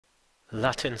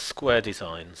Latin square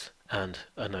designs and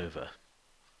ANOVA.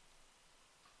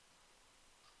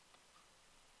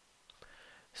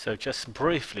 So just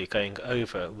briefly going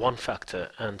over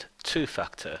one-factor and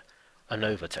two-factor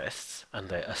ANOVA tests and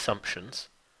their assumptions.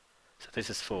 So this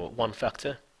is for one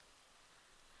factor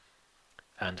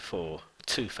and for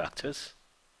two factors,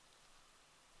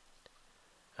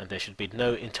 and there should be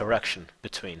no interaction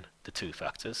between the two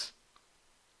factors.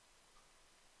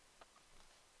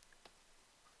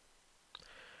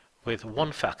 With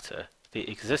one factor, the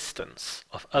existence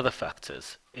of other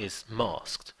factors is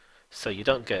masked, so you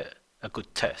don't get a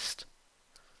good test.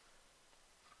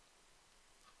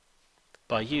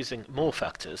 By using more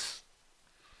factors,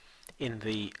 in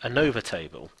the ANOVA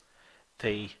table,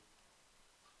 the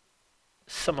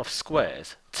sum of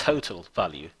squares total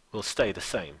value will stay the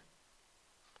same.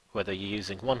 Whether you're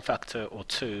using one factor or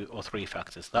two or three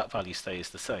factors, that value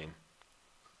stays the same.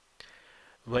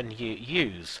 When you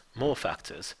use more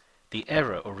factors, the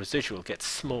error or residual gets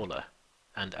smaller,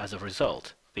 and as a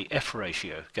result, the F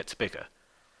ratio gets bigger.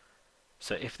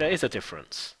 So if there is a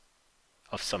difference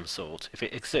of some sort, if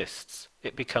it exists,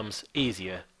 it becomes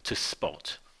easier to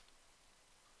spot.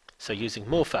 So using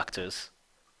more factors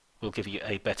will give you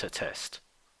a better test.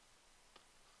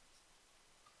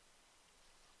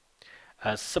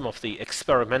 As some of the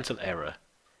experimental error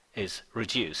is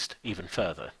reduced even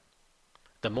further.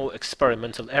 The more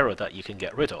experimental error that you can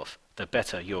get rid of, the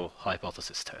better your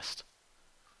hypothesis test.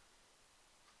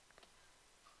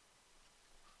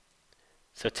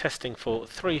 So testing for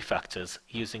three factors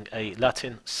using a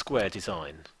Latin square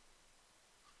design.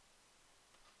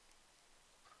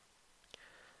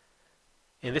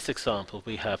 In this example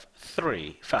we have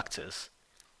three factors: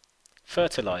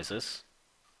 fertilizers,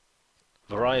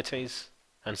 varieties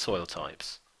and soil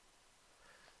types.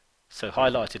 So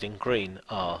highlighted in green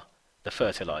are the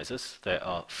fertilizers. There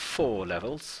are 4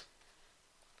 levels,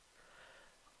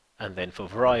 and then for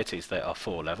varieties there are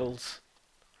 4 levels,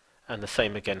 and the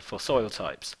same again for soil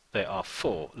types. There are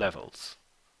 4 levels.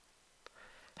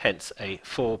 Hence a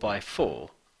 4x4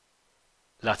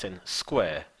 Latin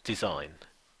square design.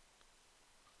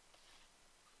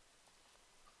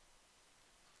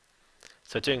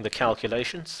 So doing the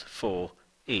calculations for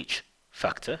each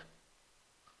factor,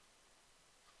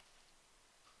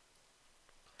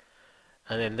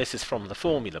 and then this is from the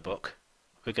formula book.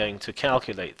 We're going to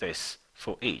calculate this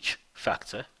for each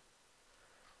factor.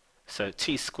 So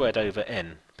t squared over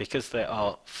n, because there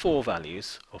are 4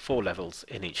 values or 4 levels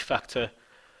in each factor,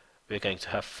 we're going to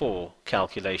have 4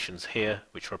 calculations here,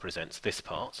 which represents this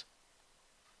part,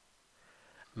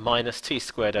 minus t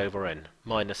squared over n,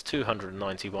 minus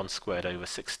 291 squared over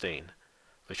 16,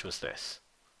 which was this,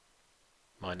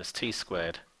 minus t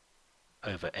squared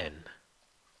over n.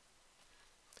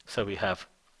 So we have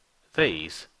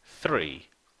these 3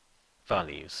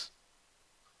 values.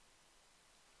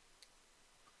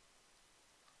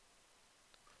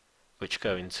 Which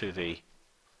go into the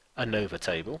ANOVA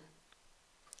table.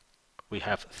 We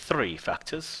have 3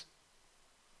 factors,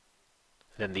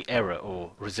 then the error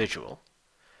or residual.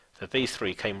 So these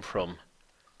 3 came from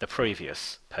the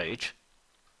previous page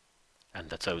and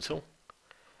the total,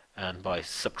 and by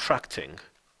subtracting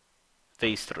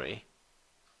these 3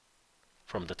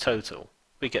 from the total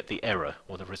we get the error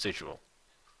or the residual.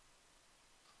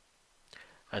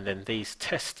 And then these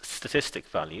test statistic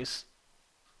values.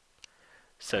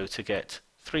 So to get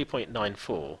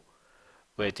 3.94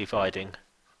 we're dividing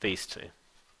these 2.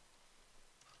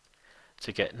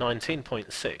 To get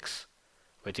 19.6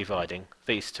 we're dividing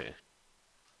these 2.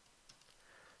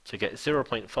 To get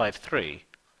 0.53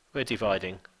 we're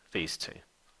dividing these 2.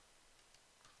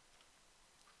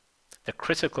 The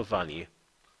critical value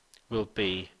will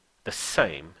be the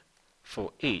same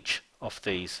for each of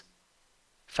these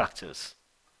factors.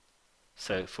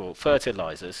 So for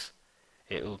fertilizers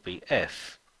it will be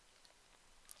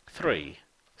F3,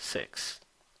 6.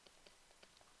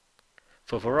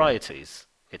 For varieties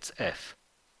it's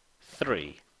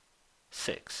F3,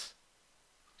 6.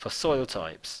 For soil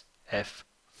types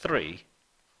F3,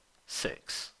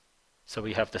 6. So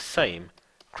we have the same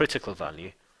critical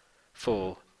value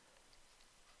for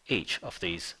each of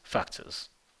these factors.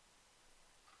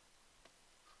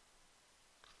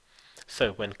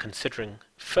 So when considering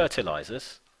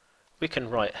fertilizers, we can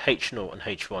write H0 and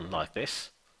H1 like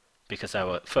this, because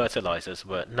our fertilizers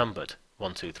were numbered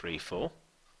 1, 2, 3, 4.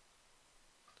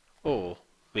 Or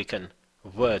we can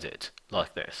word it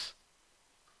like this.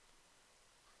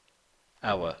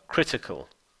 Our critical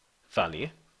value,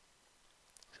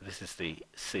 so this is the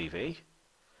CV,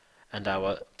 and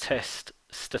our test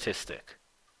statistic.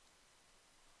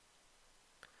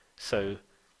 So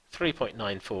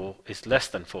 3.94 is less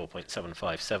than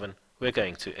 4.757, we're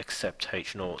going to accept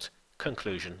H0,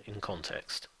 conclusion in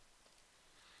context.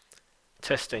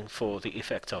 Testing for the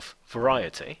effect of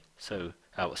variety, so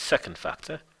our second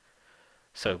factor,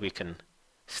 so we can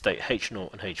state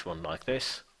H0 and H1 like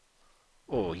this,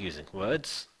 or using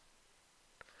words.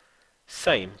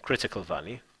 Same critical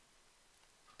value.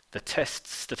 The test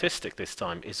statistic this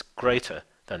time is greater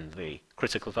than the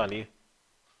critical value.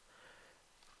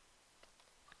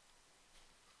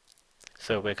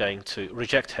 So we're going to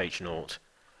reject H0.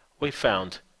 We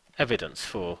found evidence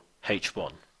for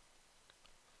H1.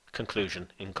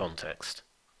 Conclusion in context.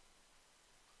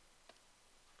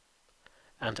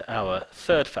 And our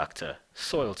third factor,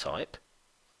 soil type.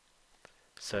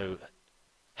 So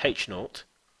H0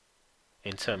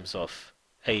 in terms of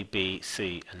A, B,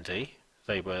 C and D,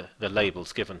 they were the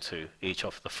labels given to each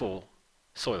of the 4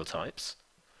 soil types.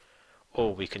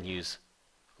 Or we can use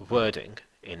wording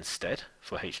instead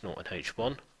for H0 and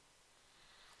H1.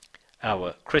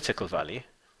 Our critical value,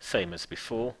 same as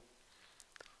before.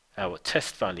 Our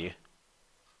test value,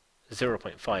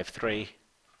 0.53.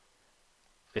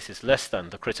 This is less than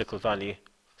the critical value,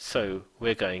 so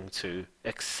we're going to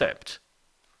accept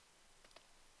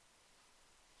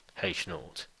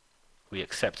H0. We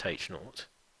accept H0.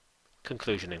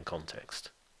 Conclusion in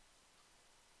context.